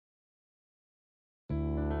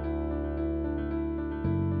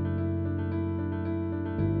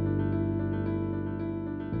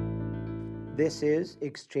This is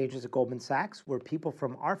Exchanges at Goldman Sachs, where people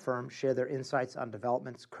from our firm share their insights on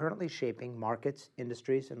developments currently shaping markets,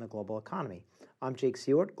 industries, and the global economy. I'm Jake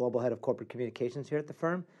Seward, Global Head of Corporate Communications here at the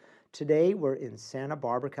firm. Today, we're in Santa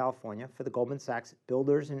Barbara, California for the Goldman Sachs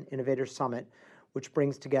Builders and Innovators Summit, which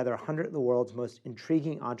brings together 100 of the world's most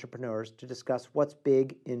intriguing entrepreneurs to discuss what's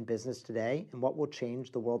big in business today and what will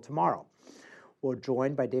change the world tomorrow. We're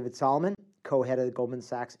joined by David Solomon, co-head of the Goldman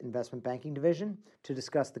Sachs Investment Banking Division, to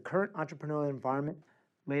discuss the current entrepreneurial environment.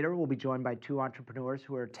 Later, we'll be joined by two entrepreneurs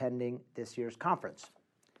who are attending this year's conference.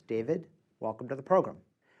 David, welcome to the program.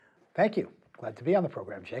 Thank you. Glad to be on the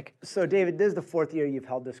program, Jake. So, David, this is the fourth year you've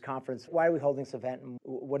held this conference. Why are we holding this event, and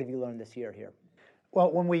what have you learned this year here?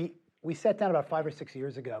 Well, when we sat down about 5 or 6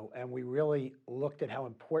 years ago, and we really looked at how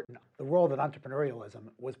important the role that entrepreneurialism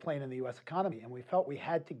was playing in the U.S. economy, and we felt we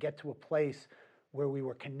had to get to a place where we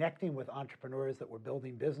were connecting with entrepreneurs that were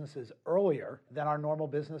building businesses earlier than our normal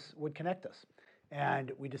business would connect us.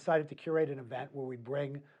 And we decided to curate an event where we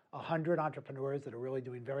bring 100 entrepreneurs that are really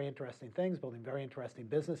doing very interesting things, building very interesting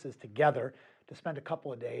businesses together to spend a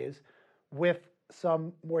couple of days with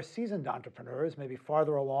some more seasoned entrepreneurs, maybe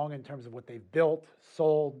farther along in terms of what they've built,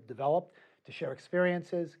 sold, developed, to share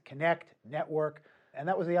experiences, connect, network. And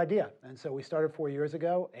that was the idea. And so we started 4 years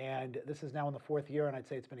ago, and this is now in the fourth year, and I'd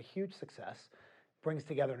say it's been a huge success. Brings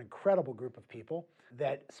together an incredible group of people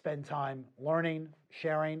that spend time learning,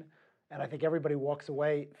 sharing, and I think everybody walks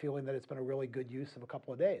away feeling that it's been a really good use of a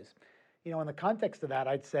couple of days. You know, in the context of that,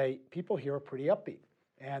 I'd say people here are pretty upbeat.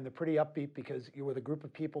 And they're pretty upbeat because you're with a group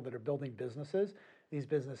of people that are building businesses. These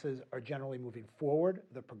businesses are generally moving forward,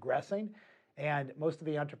 they're progressing, and most of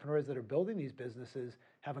the entrepreneurs that are building these businesses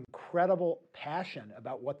have incredible passion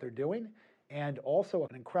about what they're doing and also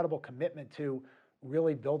an incredible commitment to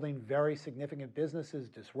really building very significant businesses,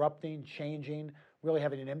 disrupting, changing, really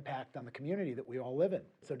having an impact on the community that we all live in.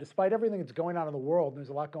 So despite everything that's going on in the world, and there's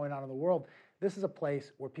a lot going on in the world, this is a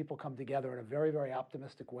place where people come together in a very, very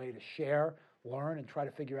optimistic way to share, learn, and try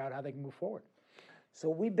to figure out how they can move forward.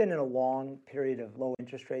 So we've been in a long period of low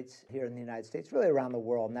interest rates here in the United States, really around the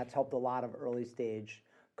world, and that's helped a lot of early stage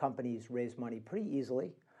companies raise money pretty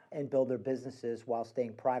easily and build their businesses while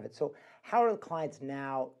staying private. So how are the clients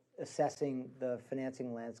now assessing the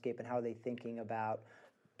financing landscape, and how are they thinking about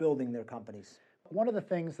building their companies? One of the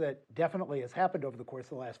things that definitely has happened over the course of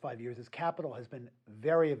the last 5 years is capital has been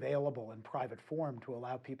very available in private form to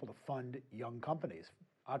allow people to fund young companies.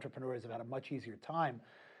 Entrepreneurs have had a much easier time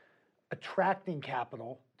attracting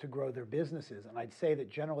capital to grow their businesses. And I'd say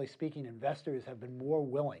that generally speaking, investors have been more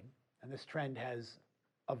willing, and this trend has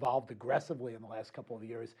evolved aggressively in the last couple of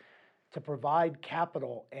years, to provide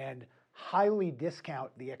capital and highly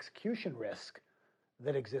discount the execution risk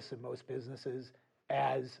that exists in most businesses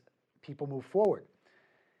as people move forward.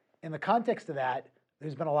 In the context of that,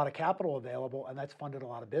 there's been a lot of capital available, and that's funded a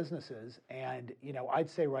lot of businesses. And, you know, I'd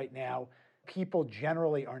say right now, people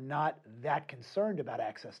generally are not that concerned about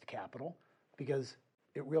access to capital because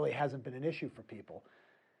it really hasn't been an issue for people.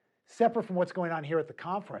 Separate from what's going on here at the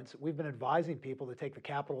conference, we've been advising people to take the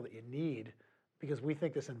capital that you need because we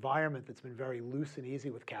think this environment that's been very loose and easy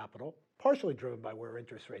with capital, partially driven by where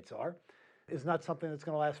interest rates are, is not something that's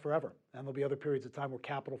going to last forever. And there'll be other periods of time where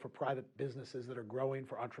capital for private businesses that are growing,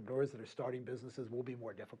 for entrepreneurs that are starting businesses, will be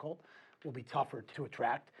more difficult, will be tougher to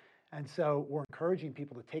attract. And so we're encouraging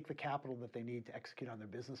people to take the capital that they need to execute on their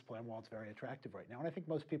business plan while it's very attractive right now. And I think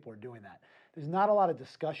most people are doing that. There's not a lot of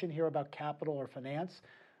discussion here about capital or finance,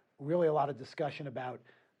 really a lot of discussion about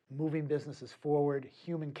moving businesses forward,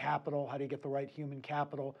 human capital, how do you get the right human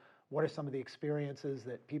capital? What are some of the experiences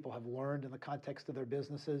that people have learned in the context of their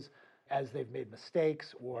businesses as they've made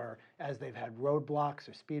mistakes or as they've had roadblocks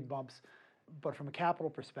or speed bumps? But from a capital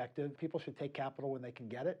perspective, people should take capital when they can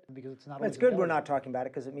get it because it's not. It's good we're not talking about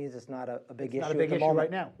it because it means it's not a big issue. Not a big issue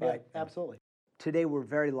right now. Right. Yeah, absolutely. Today, we're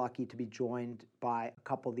very lucky to be joined by a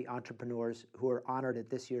couple of the entrepreneurs who are honored at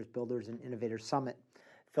this year's Builders and Innovators Summit.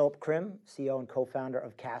 Philip Krim, CEO and co-founder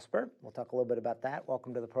of Casper. We'll talk a little bit about that.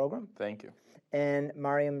 Welcome to the program. Thank you. And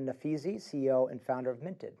Mariam Nafizi, CEO and founder of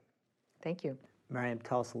Minted. Thank you. Mariam,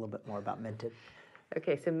 tell us a little bit more about Minted.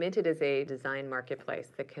 Okay, so Minted is a design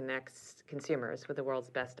marketplace that connects consumers with the world's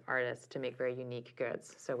best artists to make very unique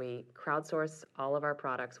goods. So we crowdsource all of our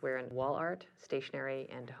products. We're in wall art, stationery,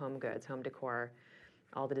 and home goods, home decor.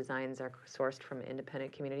 All the designs are sourced from an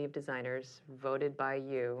independent community of designers, voted by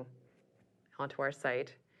you onto our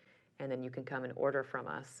site, and then you can come and order from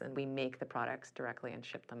us, and we make the products directly and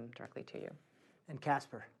ship them directly to you. And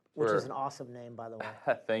Casper, which is an awesome name, by the way.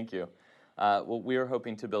 Thank you. Well, we are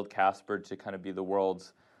hoping to build Casper to kind of be the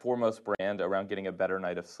world's foremost brand around getting a better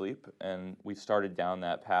night of sleep. And we started down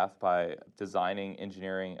that path by designing,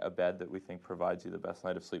 engineering a bed that we think provides you the best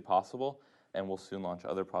night of sleep possible. And we'll soon launch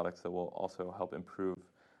other products that will also help improve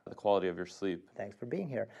the quality of your sleep. Thanks for being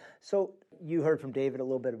here. So you heard from David a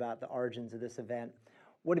little bit about the origins of this event.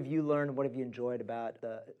 What have you learned? What have you enjoyed about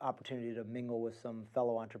the opportunity to mingle with some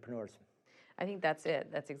fellow entrepreneurs? I think that's it.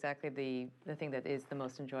 That's exactly the thing that is the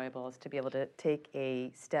most enjoyable, is to be able to take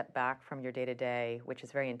a step back from your day-to-day, which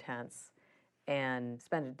is very intense, and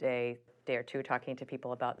spend a day or two talking to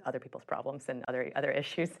people about other people's problems and other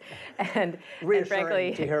issues. and Reassuring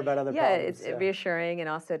frankly, to hear about other yeah, problems. It's reassuring, and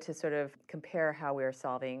also to sort of compare how we're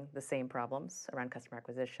solving the same problems around customer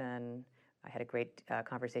acquisition. I had a great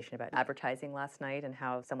conversation about advertising last night and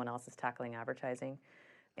how someone else is tackling advertising.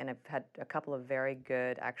 And I've had a couple of very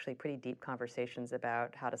good, actually pretty deep conversations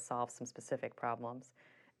about how to solve some specific problems.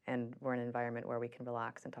 And we're in an environment where we can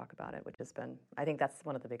relax and talk about it, which has been, I think that's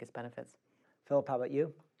one of the biggest benefits. Philip, how about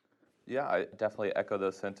you? Yeah, I definitely echo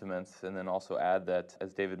those sentiments, and then also add that,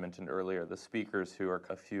 as David mentioned earlier, the speakers who are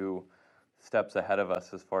a few steps ahead of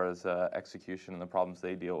us as far as execution and the problems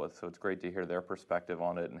they deal with. So it's great to hear their perspective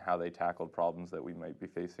on it and how they tackled problems that we might be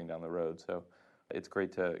facing down the road. So it's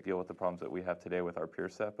great to deal with the problems that we have today with our peer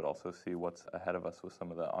set, but also see what's ahead of us with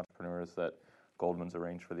some of the entrepreneurs that Goldman's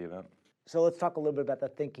arranged for the event. So let's talk a little bit about the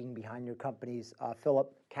thinking behind your companies.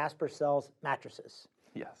 Philip, Casper sells mattresses.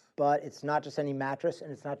 Yes. But it's not just any mattress,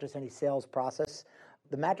 and it's not just any sales process.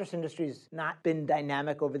 The mattress industry's not been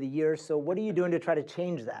dynamic over the years, so what are you doing to try to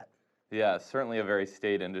change that? Yeah, certainly a very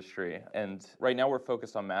staid industry. And right now we're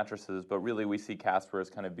focused on mattresses, but really we see Casper as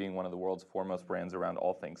kind of being one of the world's foremost brands around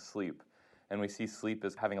all things sleep. And we see sleep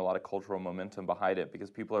as having a lot of cultural momentum behind it because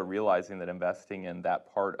people are realizing that investing in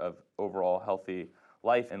that part of overall healthy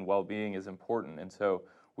life and well-being is important. And so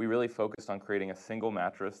we really focused on creating a single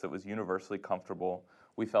mattress that was universally comfortable.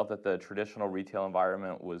 We felt that the traditional retail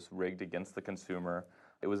environment was rigged against the consumer.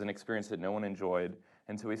 It was an experience that no one enjoyed.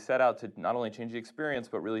 And so we set out to not only change the experience,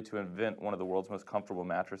 but really to invent one of the world's most comfortable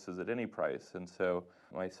mattresses at any price. And so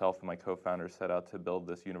myself and my co-founders set out to build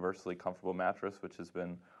this universally comfortable mattress, which has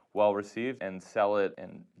been well received, and sell it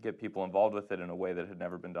and get people involved with it in a way that had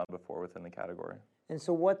never been done before within the category. And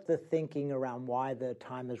so what's the thinking around why the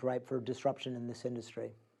time is ripe for disruption in this industry?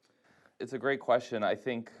 It's a great question. I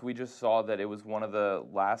think we just saw that it was one of the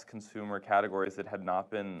last consumer categories that had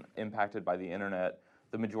not been impacted by the internet.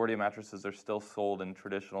 The majority of mattresses are still sold in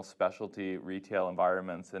traditional specialty retail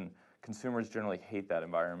environments, and consumers generally hate that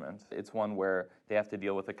environment. It's one where they have to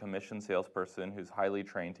deal with a commission salesperson who's highly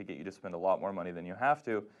trained to get you to spend a lot more money than you have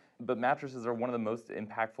to. But mattresses are one of the most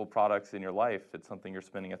impactful products in your life. It's something you're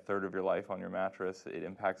spending a third of your life on your mattress. It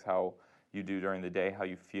impacts how you do during the day, how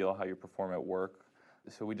you feel, how you perform at work.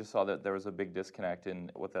 So we just saw that there was a big disconnect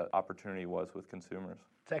in what the opportunity was with consumers.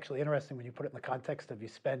 It's actually interesting when you put it in the context of you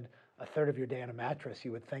spend a third of your day on a mattress.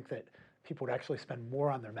 You would think that people would actually spend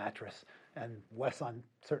more on their mattress and less on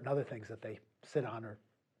certain other things that they sit on or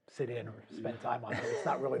sit in or spend time on. But it's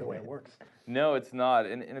not really the way it works. No, it's not.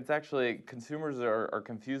 And it's actually, consumers are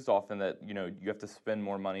confused often that, you have to spend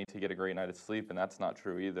more money to get a great night of sleep, and that's not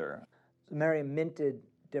true either. Merriam Minted,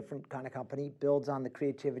 different kind of company, builds on the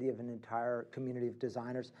creativity of an entire community of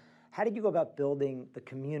designers. How did you go about building the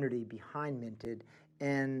community behind Minted,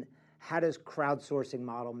 and how does crowdsourcing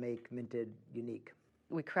model make Minted unique?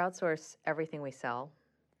 We crowdsource everything we sell,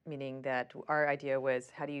 meaning that our idea was,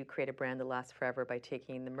 how do you create a brand that lasts forever by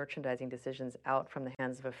taking the merchandising decisions out from the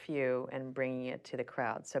hands of a few and bringing it to the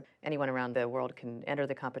crowd? So anyone around the world can enter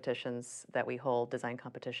the competitions that we hold, design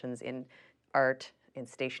competitions in art, in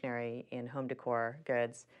stationery, in home decor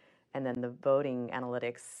goods, and then the voting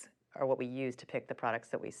analytics are what we use to pick the products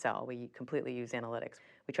that we sell. We completely use analytics.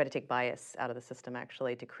 We try to take bias out of the system,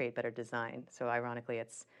 actually, to create better design. So ironically,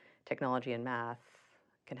 it's technology and math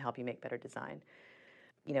can help you make better design.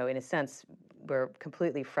 In a sense, we're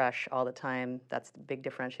completely fresh all the time. That's the big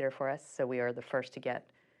differentiator for us. So we are the first to get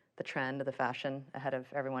the trend of the fashion ahead of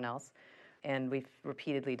everyone else. And we've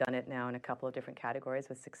repeatedly done it now in a couple of different categories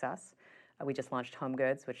with success. We just launched home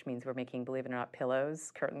goods, which means we're making, believe it or not,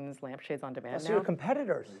 pillows, curtains, lampshades on demand now. So your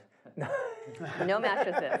competitors. No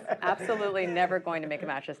mattresses. Absolutely never going to make a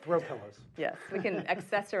mattress. Throw pillows. Yes, we can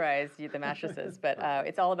accessorize the mattresses, but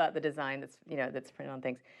it's all about the design that's printed on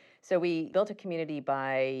things. So we built a community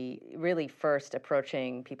by really first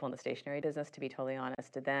approaching people in the stationery business, to be totally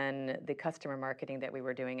honest. Then the customer marketing that we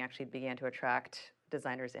were doing actually began to attract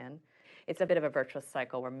designers in. It's a bit of a virtuous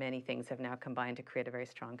cycle where many things have now combined to create a very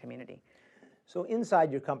strong community. So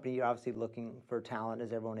inside your company, you're obviously looking for talent,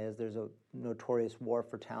 as everyone is. There's a notorious war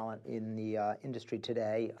for talent in the industry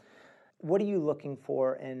today. What are you looking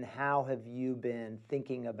for, and how have you been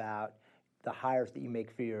thinking about the hires that you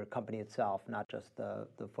make for your company itself, not just the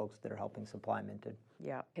folks that are helping supply Minted?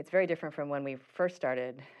 Yeah, it's very different from when we first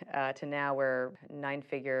started to now. We're a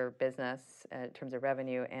 9-figure business in terms of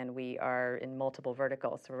revenue, and we are in multiple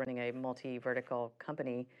verticals. So we're running a multi-vertical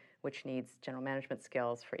company, which needs general management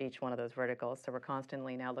skills for each one of those verticals. So we're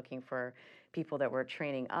constantly now looking for people that we're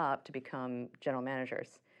training up to become general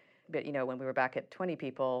managers. But when we were back at 20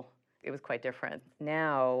 people, it was quite different.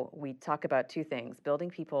 Now we talk about two things: building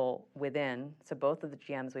people within. So both of the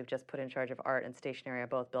GMs we've just put in charge of art and stationery are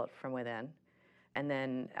both built from within. And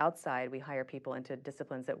then outside, we hire people into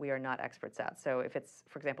disciplines that we are not experts at. So if it's,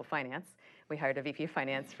 for example, finance, we hired a VP of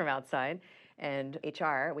finance from outside. And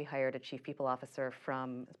HR, we hired a chief people officer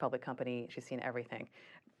from a public company. She's seen everything.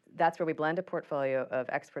 That's where we blend a portfolio of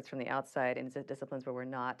experts from the outside into disciplines where we're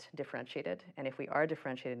not differentiated. And if we are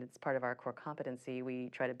differentiated, it's part of our core competency, we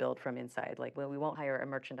try to build from inside. Like, we won't hire a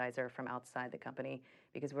merchandiser from outside the company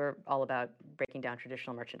because we're all about breaking down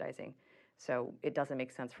traditional merchandising. So it doesn't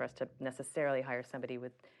make sense for us to necessarily hire somebody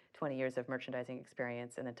with 20 years of merchandising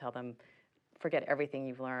experience and then tell them, forget everything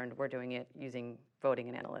you've learned, we're doing it using voting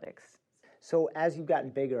and analytics. So as you've gotten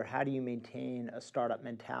bigger, how do you maintain a startup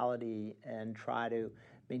mentality and try to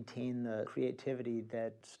maintain the creativity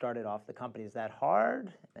that started off the company? Is that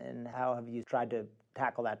hard? And how have you tried to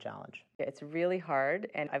tackle that challenge? It's really hard,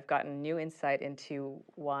 and I've gotten new insight into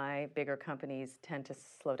why bigger companies tend to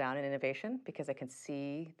slow down in innovation, because I can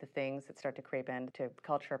see the things that start to creep into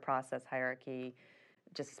culture, process, hierarchy,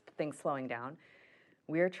 just things slowing down.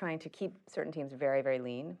 We're trying to keep certain teams very, very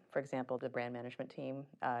lean. For example, the brand management team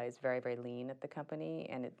is very, very lean at the company,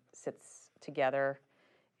 and it sits together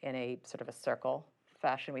in a sort of a circle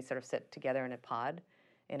fashion. We sort of sit together in a pod,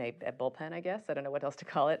 in a bullpen, I guess. I don't know what else to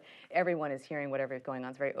call it. Everyone is hearing whatever is going on.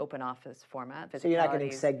 It's a very open office format. So you're not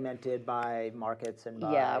getting segmented by markets and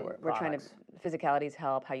by we're trying to, physicalities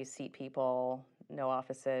help, how you seat people, no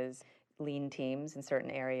offices, lean teams in certain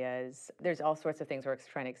areas. There's all sorts of things we're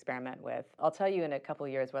trying to experiment with. I'll tell you in a couple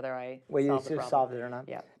of years whether I solve the problem. Solved it or not.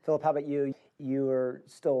 Yeah. Philip, how about you? You are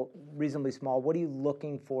still reasonably small. What are you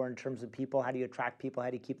looking for in terms of people? How do you attract people?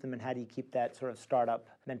 How do you keep them? And how do you keep that sort of startup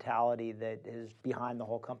mentality that is behind the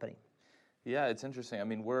whole company? Yeah, it's interesting. I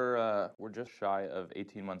mean, we're just shy of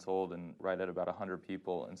 18 months old and right at about 100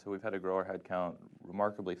 people. And so we've had to grow our headcount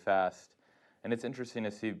remarkably fast. And it's interesting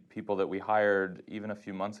to see people that we hired even a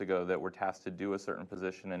few months ago that were tasked to do a certain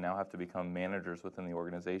position and now have to become managers within the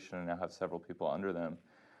organization and now have several people under them.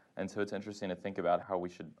 And so it's interesting to think about how we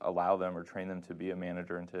should allow them or train them to be a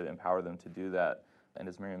manager and to empower them to do that. And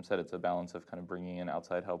as Miriam said, it's a balance of kind of bringing in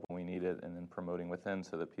outside help when we need it and then promoting within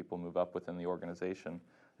so that people move up within the organization,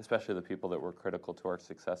 especially the people that were critical to our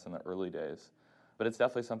success in the early days. But it's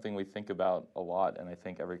definitely something we think about a lot, and I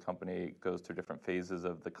think every company goes through different phases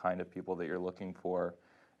of the kind of people that you're looking for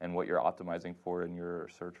and what you're optimizing for in your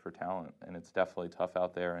search for talent. And it's definitely tough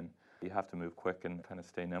out there, and you have to move quick and kind of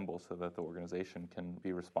stay nimble so that the organization can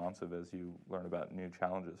be responsive as you learn about new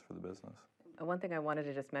challenges for the business. One thing I wanted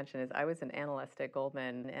to just mention is I was an analyst at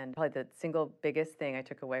Goldman, and probably the single biggest thing I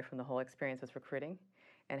took away from the whole experience was recruiting,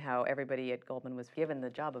 and how everybody at Goldman was given the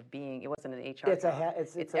job of being, it wasn't an HR It's job.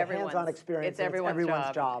 It's a hands-on experience. It's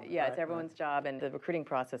everyone's job. Yeah, right, it's everyone's job. And the recruiting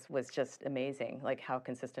process was just amazing, like how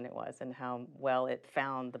consistent it was and how well it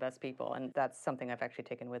found the best people. And that's something I've actually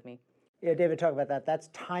taken with me. Yeah, David, talk about that. That's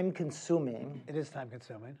time-consuming. It is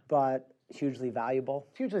time-consuming. But hugely valuable.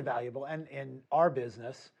 It's hugely valuable. And in our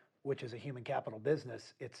business, which is a human capital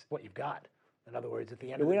business, it's what you've got. In other words, at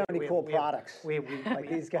the end of the day, we don't have any cool products. Like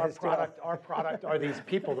these guys our product are these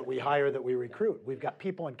people that we hire, that we recruit. We've got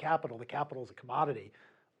people and capital. The capital is a commodity.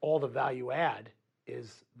 All the value add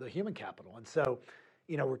is the human capital. And so,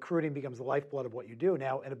 recruiting becomes the lifeblood of what you do.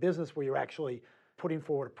 Now, in a business where you're actually putting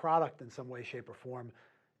forward a product in some way, shape, or form,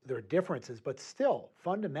 there are differences, but still,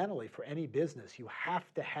 fundamentally, for any business, you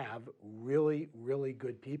have to have really, really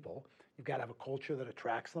good people. You've got to have a culture that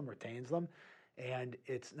attracts them, retains them. And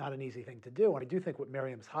it's not an easy thing to do. And I do think what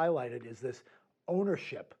Miriam's highlighted is this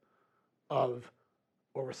ownership of,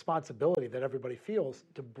 or responsibility that everybody feels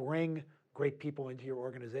to bring great people into your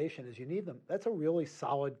organization as you need them. That's a really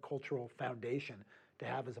solid cultural foundation to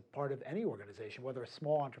have as a part of any organization, whether a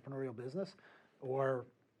small entrepreneurial business or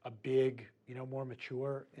a big, more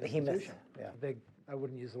mature institution. Behemoth, I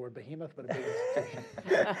wouldn't use the word behemoth, but a big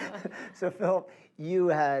institution. So, Phil, you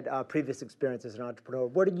had previous experience as an entrepreneur.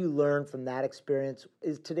 What did you learn from that experience?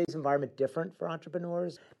 Is today's environment different for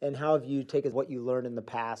entrepreneurs? And how have you taken what you learned in the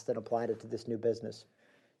past and applied it to this new business?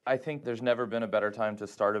 I think there's never been a better time to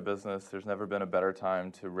start a business. There's never been a better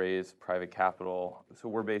time to raise private capital. So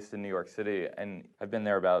we're based in New York City, and I've been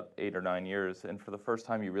there about 8 or 9 years. And for the first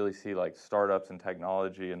time, you really see like startups and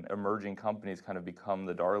technology and emerging companies kind of become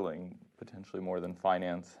the darling, potentially more than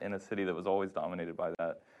finance, in a city that was always dominated by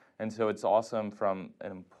that. And so it's awesome from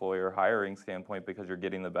an employer hiring standpoint because you're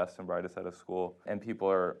getting the best and brightest out of school, and people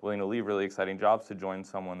are willing to leave really exciting jobs to join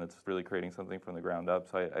someone that's really creating something from the ground up.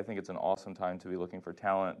 So I think it's an awesome time to be looking for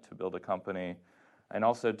talent, to build a company, and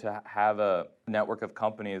also to have a network of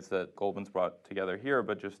companies that Goldman's brought together here,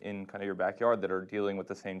 but just in kind of your backyard that are dealing with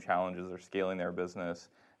the same challenges. They're scaling their business,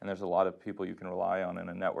 and there's a lot of people you can rely on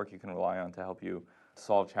and a network you can rely on to help you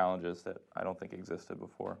solve challenges that I don't think existed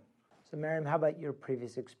before. So Miriam, how about your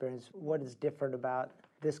previous experience? What is different about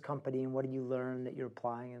this company, and what did you learn that you're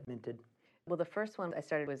applying at Minted? Well, the first one I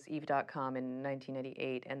started was Eve.com in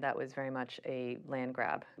 1998, and that was very much a land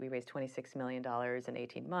grab. We raised $26 million in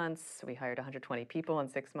 18 months. We hired 120 people in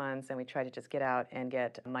 6 months, and we tried to just get out and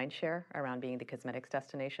get mind share around being the cosmetics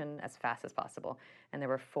destination as fast as possible. And there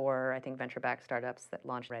were 4, I think, venture-backed startups that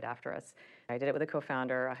launched right after us. I did it with a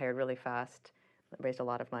co-founder. I hired really fast, raised a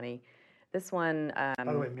lot of money. This one. By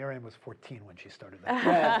the way, Miriam was 14 when she started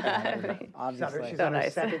that. Obviously. She's So on her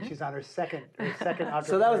nice. second. She's on her second entrepreneurial.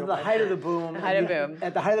 So that was the height of the boom. Height of boom.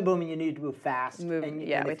 At the height of the boom, and you needed to move fast. Yeah, and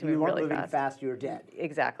we had if to you move weren't really moving fast, you were dead.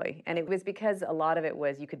 Exactly, and it was because a lot of it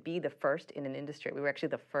was you could be the first in an industry. We were actually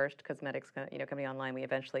the first cosmetics company online. We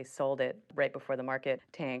eventually sold it right before the market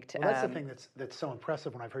tanked. Well, that's the thing that's so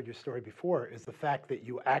impressive when I've heard your story before is the fact that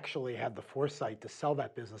you actually had the foresight to sell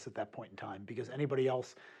that business at that point in time, because anybody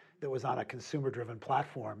else that was on a consumer-driven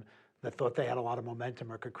platform that thought they had a lot of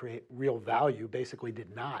momentum or could create real value basically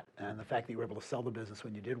did not. And the fact that you were able to sell the business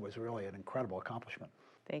when you did was really an incredible accomplishment.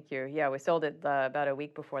 Thank you. Yeah, we sold it about a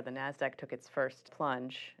week before the Nasdaq took its first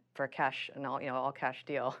plunge for cash, an all cash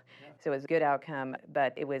deal. Yeah. So it was a good outcome,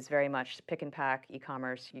 but it was very much pick and pack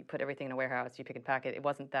e-commerce. You put everything in a warehouse, you pick and pack it. It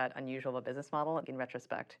wasn't that unusual of a business model in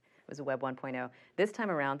retrospect. It was a Web 1.0. This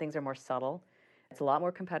time around, things are more subtle. It's a lot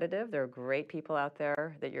more competitive. There are great people out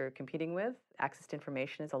there that you're competing with. Access to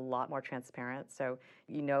information is a lot more transparent, so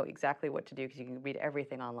you know exactly what to do because you can read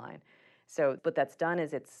everything online. So what that's done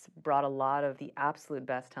is it's brought a lot of the absolute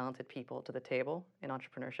best talented people to the table in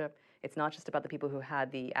entrepreneurship. It's not just about the people who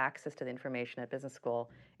had the access to the information at business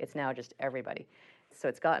school. It's now just everybody. So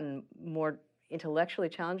it's gotten more intellectually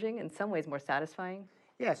challenging, in some ways more satisfying.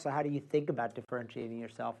 Yeah, so how do you think about differentiating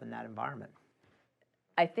yourself in that environment?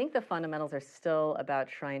 I think the fundamentals are still about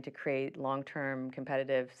trying to create long-term,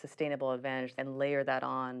 competitive, sustainable advantage and layer that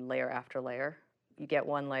on layer after layer. You get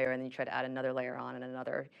one layer and then you try to add another layer on and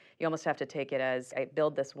another. You almost have to take it as I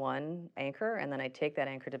build this one anchor and then I take that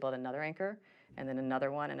anchor to build another anchor and then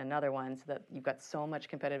another one and another one, so that you've got so much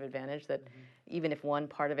competitive advantage that even if one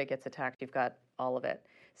part of it gets attacked, you've got all of it.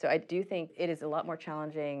 So I do think it is a lot more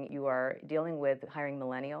challenging. You are dealing with hiring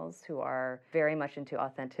millennials who are very much into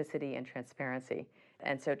authenticity and transparency.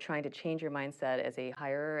 And so trying to change your mindset as a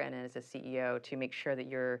hirer and as a CEO to make sure that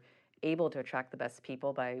you're able to attract the best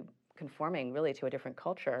people by conforming really to a different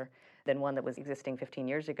culture than one that was existing 15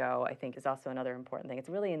 years ago, I think is also another important thing. It's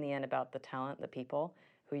really in the end about the talent, the people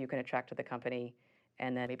who you can attract to the company,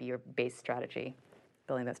 and then maybe your base strategy,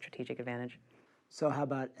 building that strategic advantage. So how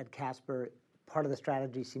about at Casper? Part of the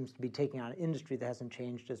strategy seems to be taking on an industry that hasn't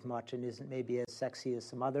changed as much and isn't maybe as sexy as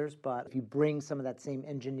some others, but if you bring some of that same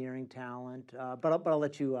engineering talent, but I'll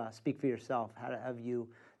let you speak for yourself. How have you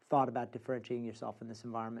thought about differentiating yourself in this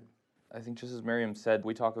environment? I think just as Miriam said,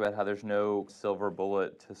 we talk about how there's no silver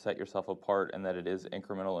bullet to set yourself apart and that it is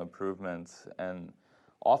incremental improvements. And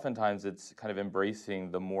oftentimes it's kind of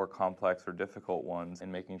embracing the more complex or difficult ones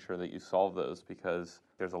and making sure that you solve those, because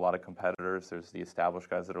there's a lot of competitors. There's the established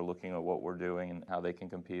guys that are looking at what we're doing and how they can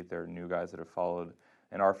compete. There are new guys that have followed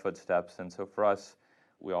in our footsteps. And so for us,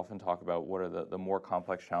 we often talk about what are the more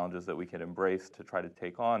complex challenges that we can embrace to try to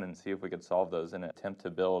take on and see if we could solve those in an attempt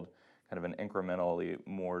to build kind of an incrementally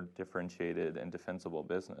more differentiated and defensible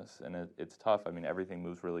business. And it's tough. I mean, everything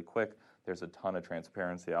moves really quick. There's a ton of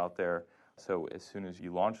transparency out there. So as soon as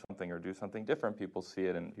you launch something or do something different, people see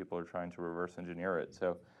it and people are trying to reverse engineer it.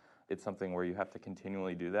 So it's something where you have to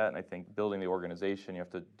continually do that. And I think building the organization, you have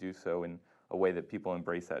to do so in a way that people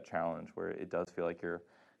embrace that challenge, where it does feel like you're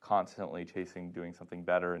constantly chasing doing something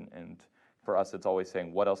better. And for us, it's always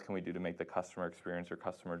saying, what else can we do to make the customer experience or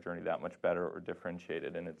customer journey that much better or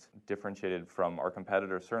differentiated? And it's differentiated from our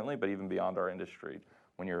competitors, certainly, but even beyond our industry.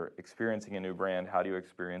 When you're experiencing a new brand, how do you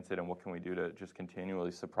experience it, and what can we do to just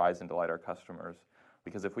continually surprise and delight our customers?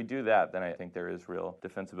 Because if we do that, then I think there is real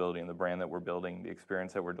defensibility in the brand that we're building, the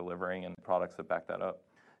experience that we're delivering, and products that back that up.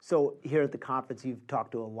 So here at the conference, you've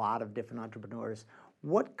talked to a lot of different entrepreneurs.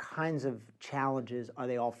 What kinds of challenges are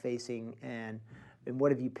they all facing, and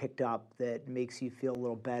what have you picked up that makes you feel a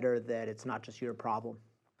little better that it's not just your problem?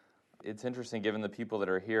 It's interesting given the people that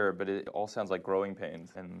are here, but it all sounds like growing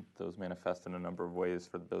pains, and those manifest in a number of ways.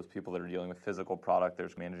 For those people that are dealing with physical product,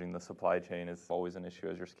 there's managing the supply chain is always an issue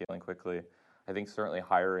as you're scaling quickly. I think certainly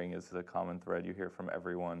hiring is the common thread you hear from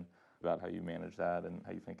everyone about how you manage that and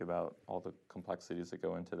how you think about all the complexities that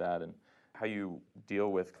go into that and how you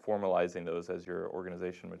deal with formalizing those as your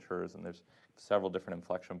organization matures. And there's several different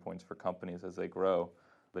inflection points for companies as they grow.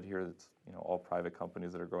 But here it's all private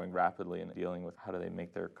companies that are growing rapidly and dealing with how do they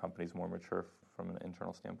make their companies more mature from an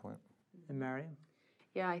internal standpoint. And Mariam?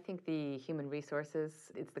 Yeah, I think the human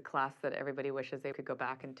resources, it's the class that everybody wishes they could go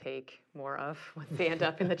back and take more of once they end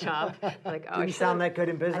up in the job. Like, oh, Didn't sound that good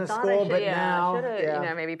in business I thought school, I should, but yeah, now, I should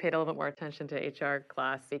have, maybe paid a little bit more attention to HR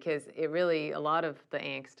class, because it really, a lot of the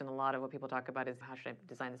angst and a lot of what people talk about is how should I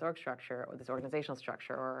design this org structure or this organizational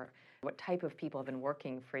structure, or what type of people have been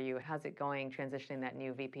working for you? How's it going transitioning that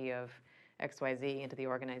new VP of XYZ into the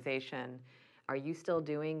organization? Are you still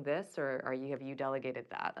doing this, or have you delegated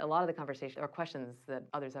that? A lot of the conversation or questions that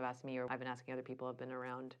others have asked me, or I've been asking other people, have been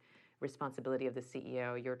around responsibility of the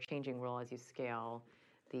CEO, your changing role as you scale,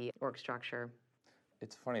 the org structure.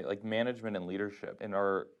 It's funny, like management and leadership. In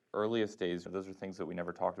our earliest days, those are things that we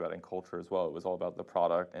never talked about in culture as well. It was all about the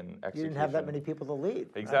product and execution. You didn't have that many people to lead.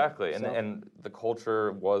 Exactly, right? and the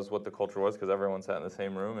culture was what the culture was because everyone sat in the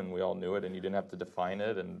same room and we all knew it, and you didn't have to define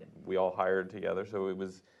it, and we all hired together, so it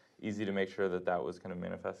was easy to make sure that that was kind of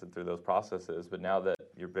manifested through those processes. But now that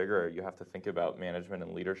you're bigger, you have to think about management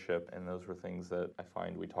and leadership, and those were things that I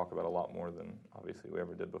find we talk about a lot more than obviously we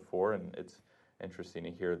ever did before, and it's interesting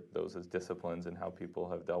to hear those as disciplines and how people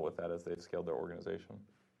have dealt with that as they've scaled their organization.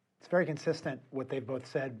 It's very consistent what they've both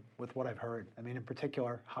said with what I've heard. I mean, in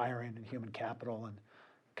particular, hiring and human capital and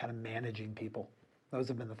kind of managing people. Those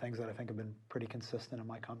have been the things that I think have been pretty consistent in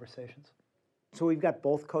my conversations. So we've got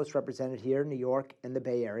both coasts represented here, New York and the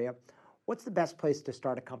Bay Area. What's the best place to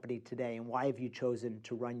start a company today, and why have you chosen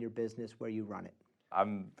to run your business where you run it?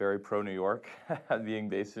 I'm very pro New York, being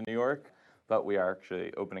based in New York, but we are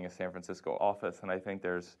actually opening a San Francisco office, and I think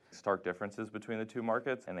there's stark differences between the two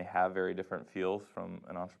markets, and they have very different feels from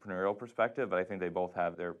an entrepreneurial perspective, but I think they both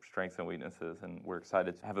have their strengths and weaknesses, and we're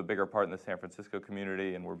excited to have a bigger part in the San Francisco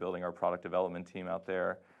community, and we're building our product development team out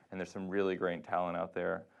there, and there's some really great talent out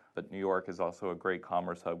there. But New York is also a great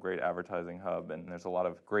commerce hub, great advertising hub, and there's a lot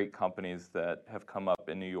of great companies that have come up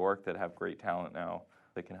in New York that have great talent now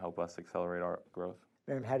that can help us accelerate our growth.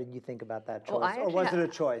 Mariam, how did you think about that choice, Well, or was it a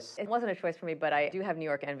choice? It wasn't a choice for me, but I do have New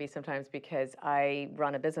York envy sometimes because I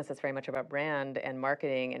run a business that's very much about brand and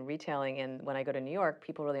marketing and retailing, and when I go to New York,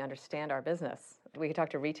 people really understand our business. We can talk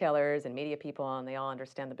to retailers and media people, and they all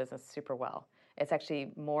understand the business super well. It's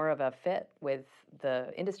actually more of a fit with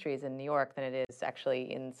the industries in New York than it is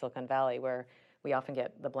actually in Silicon Valley, where we often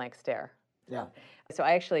get the blank stare. Yeah. So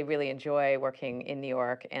I actually really enjoy working in New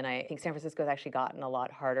York, and I think San Francisco has actually gotten a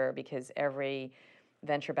lot harder because every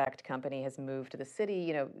venture-backed company has moved to the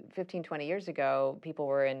city. 15, 20 years ago, people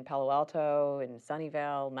were in Palo Alto, in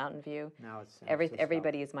Sunnyvale, Mountain View. Now it's San Francisco.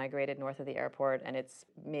 Everybody has migrated north of the airport, and it's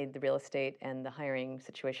made the real estate and the hiring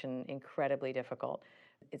situation incredibly difficult.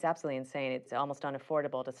 It's absolutely insane. It's almost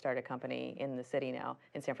unaffordable to start a company in the city now,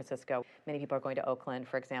 in San Francisco. Many people are going to Oakland,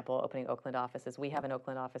 for example, opening Oakland offices. We have an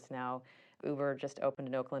Oakland office now. Uber just opened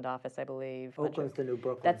an Oakland office, I believe. Oakland's the new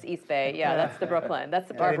Brooklyn. That's East Bay. Yeah, that's the Brooklyn. That's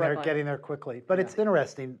the Brooklyn. Getting there quickly. But it's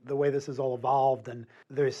interesting the way this has all evolved, and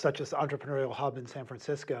there's such an entrepreneurial hub in San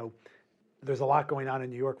Francisco. There's a lot going on in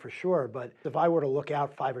New York for sure, but if I were to look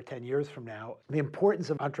out 5 or 10 years from now, the importance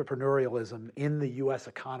of entrepreneurialism in the U.S.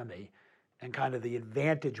 economy and kind of the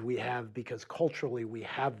advantage we have because culturally we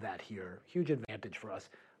have that here, huge advantage for us,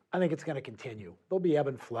 I think it's going to continue. There'll be ebb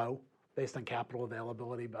and flow based on capital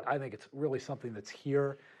availability, but I think it's really something that's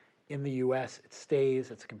here in the U.S. It stays,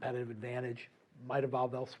 it's a competitive advantage, might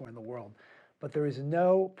evolve elsewhere in the world. But there is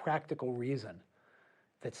no practical reason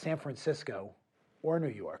that San Francisco or New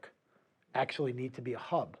York actually need to be a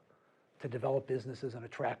hub to develop businesses and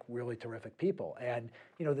attract really terrific people. And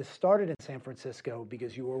this started in San Francisco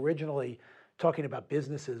because you were originally talking about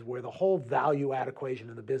businesses where the whole value add equation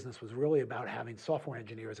in the business was really about having software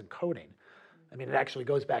engineers and coding. I mean, it actually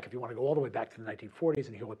goes back, if you want to go all the way back to the 1940s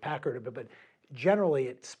and Hewlett-Packard, but generally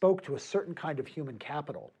it spoke to a certain kind of human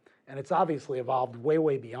capital. And it's obviously evolved way,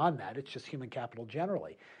 way beyond that. It's just human capital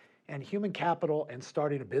generally. And human capital and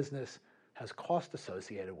starting a business has cost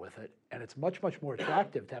associated with it, and it's much, much more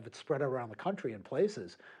attractive to have it spread around the country in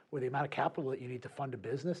places where the amount of capital that you need to fund a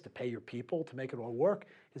business, to pay your people, to make it all work,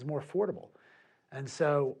 is more affordable. And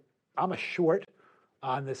so I'm a short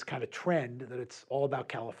on this kind of trend that it's all about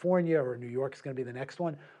California or New York is going to be the next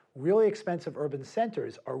one. Really expensive urban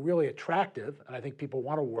centers are really attractive, and I think people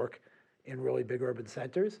want to work in really big urban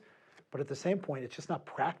centers. But at the same point, it's just not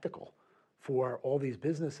practical for all these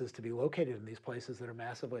businesses to be located in these places that are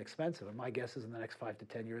massively expensive. And my guess is in the next 5 to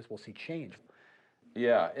 10 years, we'll see change.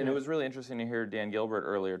 Yeah, and it was really interesting to hear Dan Gilbert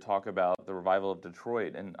earlier talk about the revival of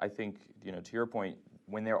Detroit. And I think, to your point,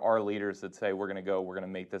 when there are leaders that say we're going to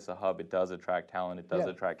make this a hub, it does attract talent, it does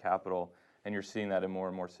attract capital, and you're seeing that in more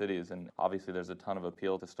and more cities. And obviously there's a ton of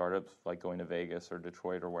appeal to startups like going to Vegas or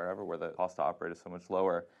Detroit or wherever, where the cost to operate is so much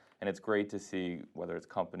lower. And it's great to see whether it's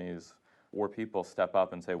companies or people step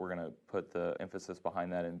up and say we're going to put the emphasis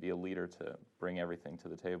behind that and be a leader to bring everything to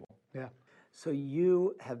the table. Yeah. So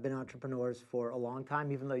you have been entrepreneurs for a long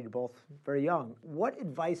time, even though you're both very young. What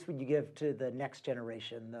advice would you give to the next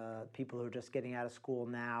generation, the people who are just getting out of school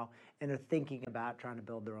now and are thinking about trying to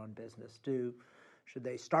build their own business? Should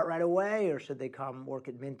they start right away, or should they come work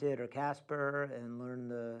at Minted or Casper and learn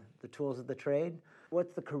the tools of the trade?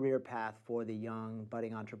 What's the career path for the young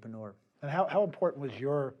budding entrepreneur? And how important was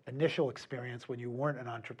your initial experience when you weren't an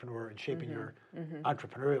entrepreneur in shaping your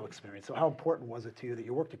entrepreneurial experience? So how important was it to you that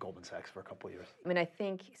you worked at Goldman Sachs for a couple of years? I mean, I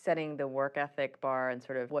think setting the work ethic bar and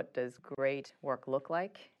sort of what does great work look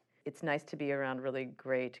like, it's nice to be around really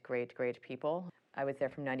great people. I was there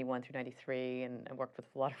from 91 through 93 and I worked with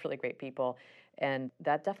a lot of really great people. And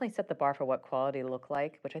that definitely set the bar for what quality looked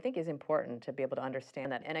like, which I think is important to be able to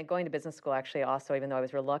understand that. And going to business school actually also, even though I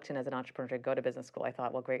was reluctant as an entrepreneur to go to business school, I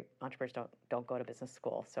thought, well, great entrepreneurs don't go to business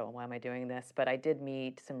school, so why am I doing this? But I did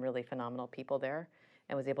meet some really phenomenal people there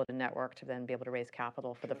and was able to network to then be able to raise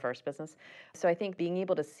capital for the first business. So I think being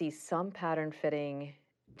able to see some pattern fitting,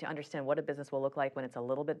 to understand what a business will look like when it's a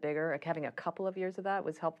little bit bigger, like having a couple of years of that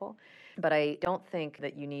was helpful. But I don't think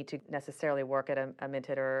that you need to necessarily work at a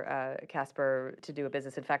Minted or a Casper to do a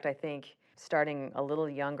business. In fact, I think starting a little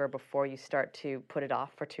before you start to put it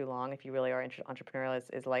off for too long, if you really are entrepreneurial,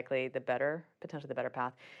 is likely potentially the better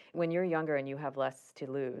path. When you're younger and you have less to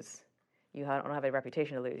lose, you don't have a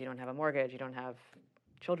reputation to lose, you don't have a mortgage, you don't have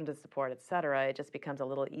children to support, et cetera, it just becomes a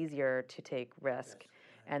little easier to take risk. Yes.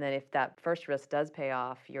 And then if that first risk does pay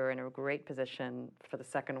off, you're in a great position for the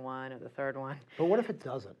second one or the third one. But what if it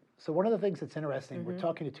doesn't? So one of the things that's interesting, we're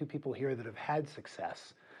talking to two people here that have had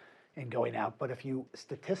success in going out, but if you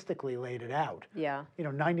statistically laid it out,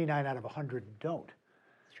 99 out of 100 don't.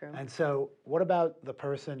 It's true. And so what about the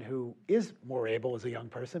person who is more able as a young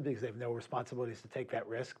person because they have no responsibilities to take that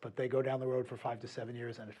risk, but they go down the road for 5 to 7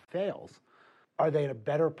 years and it fails? Are they in a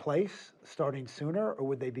better place starting sooner, or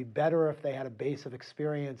would they be better if they had a base of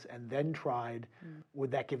experience and then tried? Would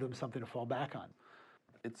that give them something to fall back on?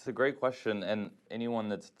 It's a great question, and anyone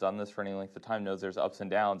that's done this for any length of time knows there's ups and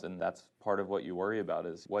downs, and that's part of what you worry about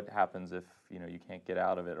is what happens if you can't get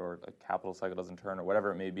out of it, or a capital cycle doesn't turn, or whatever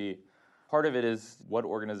it may be. Part of it is what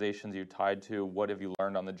organizations you're tied to, what have you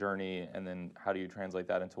learned on the journey, and then how do you translate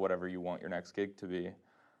that into whatever you want your next gig to be.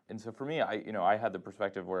 And so for me, I had the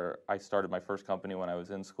perspective where I started my first company when I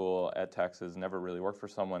was in school at Texas, never really worked for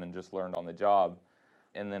someone and just learned on the job.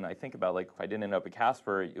 And then I think about if I didn't end up at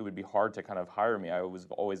Casper, it would be hard to kind of hire me. I was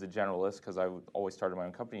always a generalist because I always started my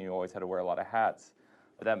own company. You always had to wear a lot of hats.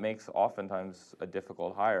 But that makes oftentimes a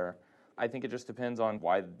difficult hire. I think it just depends on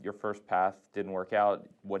why your first path didn't work out.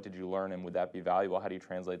 What did you learn, and would that be valuable? How do you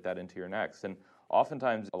translate that into your next? And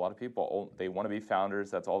oftentimes, a lot of people, they want to be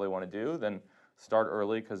founders. That's all they want to do. Then start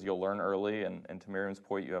early because you'll learn early, and to Miriam's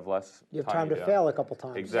point, you have less You have time to fail a couple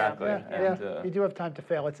times. Exactly. Yeah. You do have time to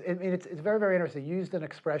fail. It's very, very interesting. You used an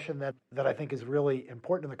expression that I think is really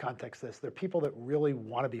important in the context of this. There are people that really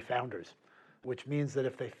want to be founders, which means that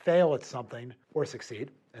if they fail at something or succeed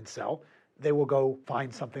and sell, they will go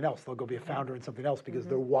find something else. They'll go be a founder in something else because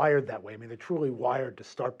they're wired that way. I mean, they're truly wired to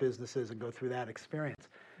start businesses and go through that experience.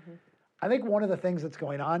 I think one of the things that's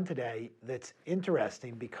going on today that's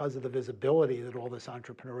interesting because of the visibility that all this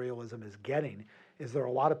entrepreneurialism is getting is there are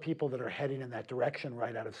a lot of people that are heading in that direction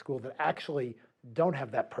right out of school that actually don't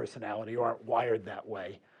have that personality or aren't wired that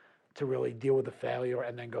way to really deal with the failure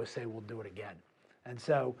and then go say, we'll do it again. And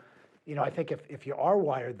so, I think if you are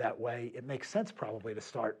wired that way, it makes sense probably to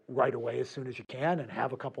start right away as soon as you can and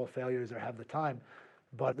have a couple of failures or have the time.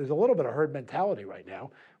 But there's a little bit of herd mentality right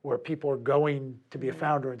now where people are going to be a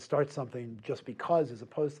founder and start something just because, as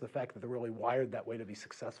opposed to the fact that they're really wired that way to be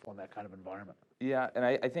successful in that kind of environment. Yeah, and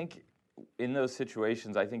I think in those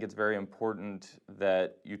situations, I think it's very important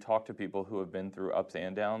that you talk to people who have been through ups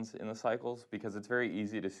and downs in the cycles, because it's very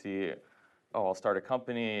easy to see, I'll start a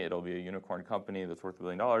company, it'll be a unicorn company that's worth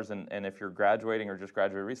 $1 billion, and if you're graduating or just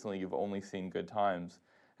graduated recently, you've only seen good times.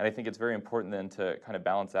 And I think it's very important then to kind of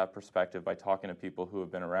balance that perspective by talking to people who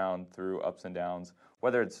have been around through ups and downs,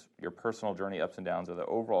 whether it's your personal journey ups and downs or the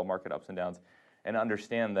overall market ups and downs, and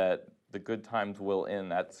understand that the good times will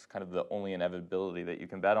end. That's kind of the only inevitability that you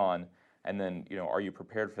can bet on. And then, are you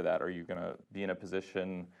prepared for that? Are you going to be in a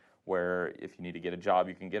position where if you need to get a job,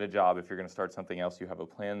 you can get a job? If you're going to start something else, you have a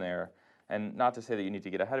plan there. And not to say that you need to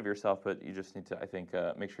get ahead of yourself, but you just need to, I think,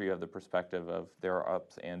 make sure you have the perspective of there are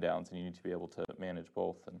ups and downs, and you need to be able to manage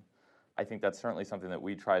both. And I think that's certainly something that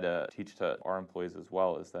we try to teach to our employees as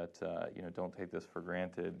well, is that, don't take this for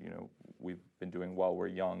granted. We've been doing well, we're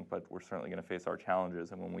young, but we're certainly going to face our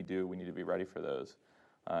challenges. And when we do, we need to be ready for those.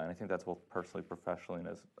 And I think that's both personally, professionally, and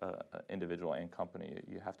as an individual and company.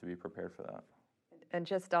 You have to be prepared for that. And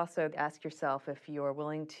just also ask yourself if you're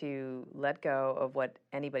willing to let go of what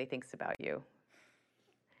anybody thinks about you.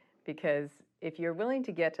 Because if you're willing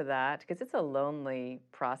to get to that, because it's a lonely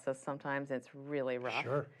process sometimes, it's really rough.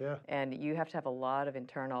 Sure, yeah. And you have to have a lot of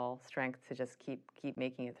internal strength to just keep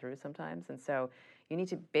making it through sometimes. And so you need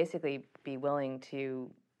to basically be willing to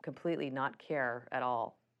completely not care at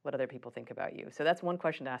all what other people think about you. So that's one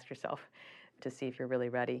question to ask yourself to see if you're really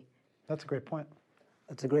ready. That's a great point.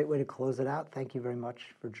 That's a great way to close it out. Thank you very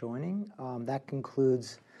much for joining. That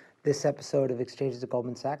concludes this episode of Exchanges at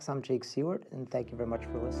Goldman Sachs. I'm Jake Seward, and thank you very much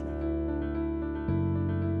for listening.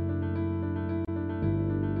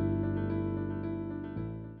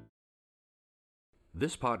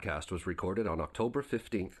 This podcast was recorded on October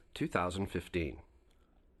 15th, 2015.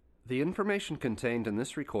 The information contained in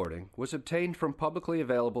this recording was obtained from publicly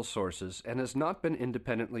available sources and has not been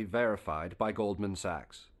independently verified by Goldman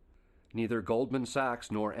Sachs. Neither Goldman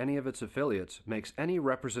Sachs nor any of its affiliates makes any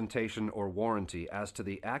representation or warranty as to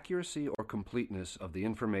the accuracy or completeness of the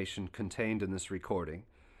information contained in this recording,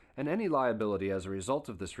 and any liability as a result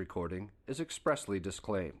of this recording is expressly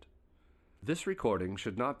disclaimed. This recording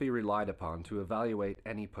should not be relied upon to evaluate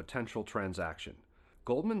any potential transaction.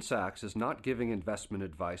 Goldman Sachs is not giving investment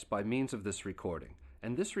advice by means of this recording,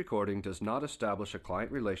 and this recording does not establish a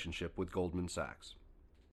client relationship with Goldman Sachs.